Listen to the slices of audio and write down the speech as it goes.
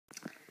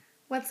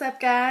What's up,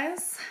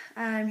 guys?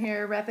 I'm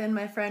here repping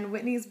my friend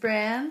Whitney's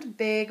brand,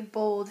 Big,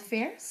 Bold,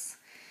 Fierce.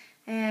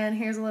 And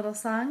here's a little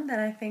song that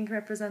I think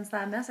represents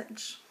that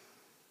message.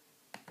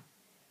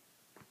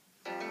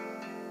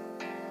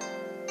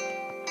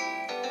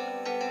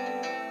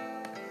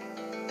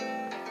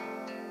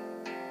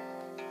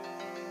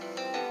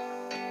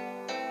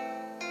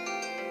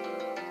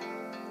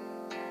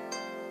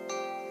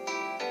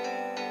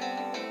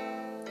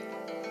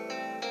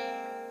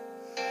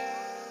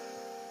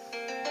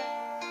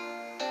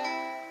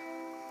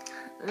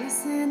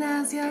 Listen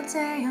as your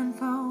day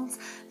unfolds,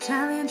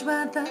 challenge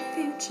what the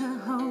future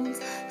holds,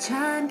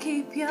 try and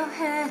keep your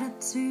head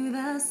up to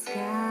the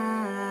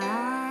sky.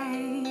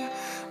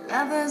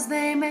 Lovers,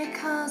 they may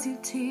cause you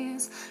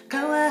tears,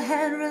 go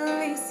ahead,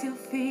 release your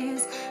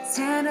fears,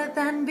 stand up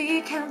and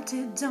be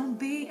counted, don't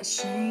be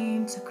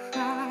ashamed to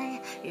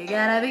cry. You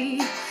gotta be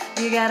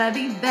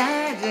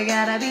bad, you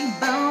gotta be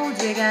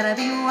bold, you gotta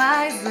be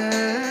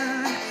wiser.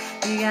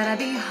 You gotta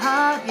be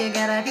hard, you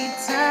gotta be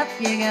tough,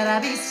 you gotta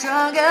be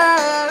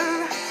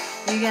stronger.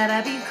 You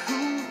gotta be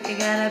cool, you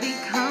gotta be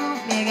calm,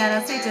 you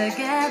gotta stay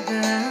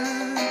together.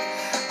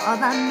 All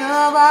I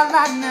know,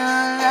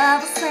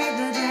 love will save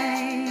the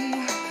day.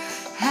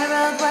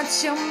 Herald what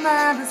your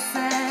mother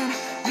said,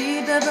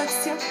 read the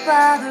books your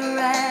father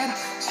read,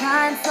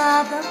 try and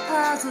solve the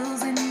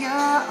puzzles in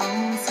your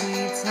own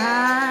sweet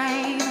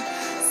time.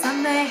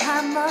 Some may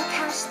have more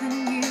cash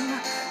than you,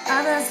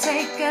 others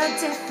take a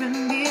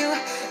different view.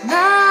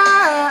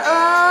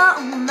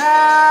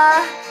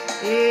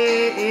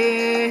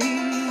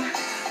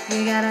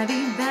 You gotta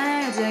be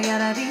bad, you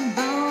gotta be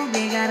bold,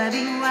 you gotta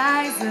be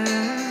wiser.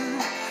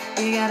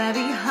 You gotta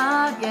be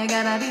hard, you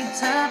gotta be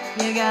tough,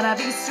 you gotta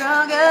be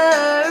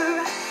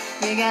stronger.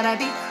 You gotta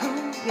be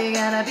cool, you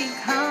gotta be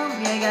calm,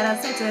 you gotta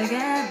stay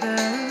together.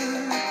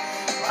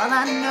 All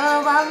I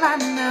know,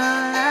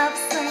 love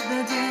save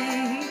the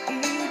day.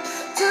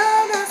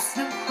 Don't ask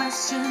no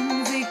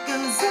questions, it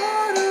goes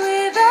on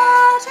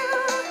without you.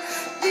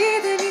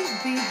 Leaving you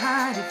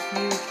behind if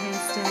you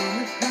can't stay in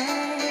the place.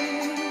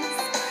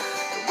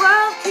 The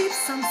world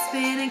keeps on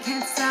spinning,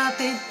 can't stop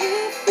it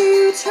if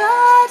you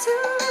try to.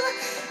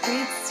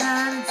 It's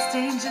time, it's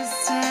danger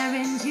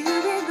staring you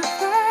in the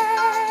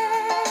face.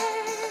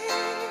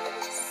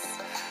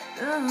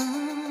 Oh.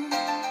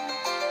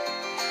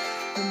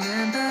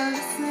 Remember,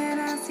 listen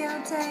as your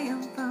day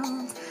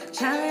unfolds,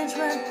 challenge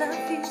what the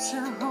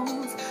future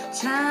holds,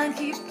 try and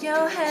keep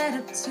your head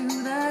up to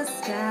the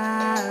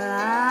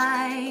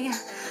sky.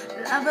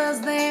 Lovers,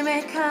 they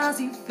may cause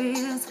you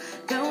fears,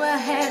 go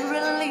ahead,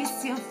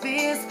 release your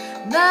fears.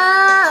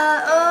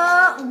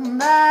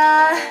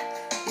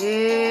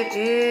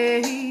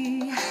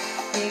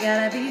 You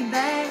gotta be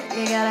bad,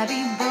 you gotta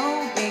be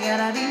bold, you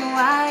gotta be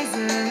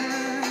wiser.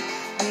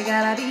 You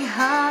gotta be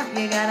hard,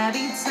 you gotta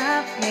be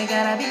tough, you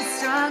gotta be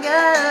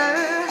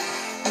stronger.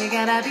 You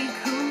gotta be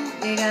cool,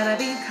 you gotta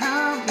be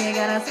calm, you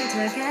gotta stay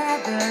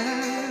together.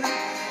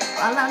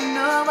 All I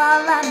know,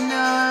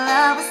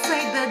 love will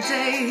save the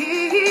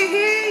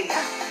day.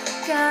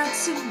 Got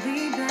to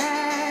be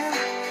bad,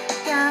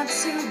 got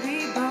to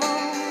be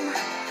bold,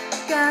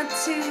 got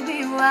to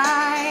be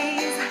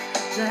wise.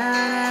 Don't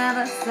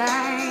ever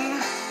say,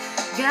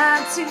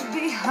 got to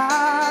be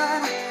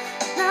hard,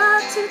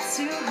 not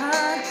too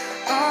hard.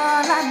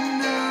 All I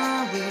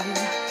know is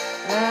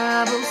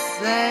love will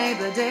save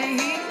the day.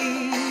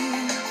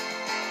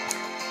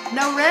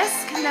 No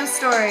risk, no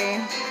story.